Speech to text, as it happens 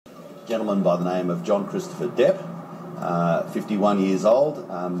gentleman by the name of John Christopher Depp, 51 years old,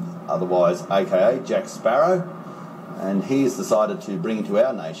 otherwise aka Jack Sparrow, and he has decided to bring into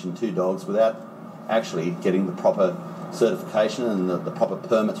our nation 2 dogs without actually getting the proper certification and the proper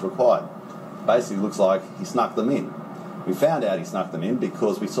permits required. Basically looks like he snuck them in. We found out he snuck them in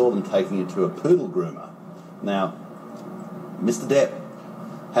because we saw them taking it to a poodle groomer. Now, Mr. Depp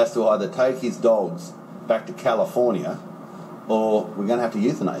has to either take his dogs back to California or we're going to have to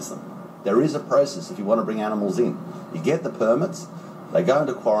euthanize them. There is a process if you want to bring animals in. You get the permits, they go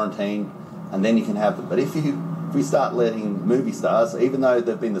into quarantine, and then you can have them. But if we start letting movie stars, even though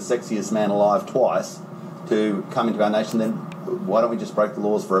they've been the sexiest man alive twice, to come into our nation, then why don't we just break the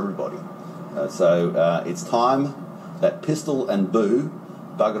laws for everybody? So it's time that Pistol and Boo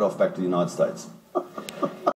buggered off back to the United States.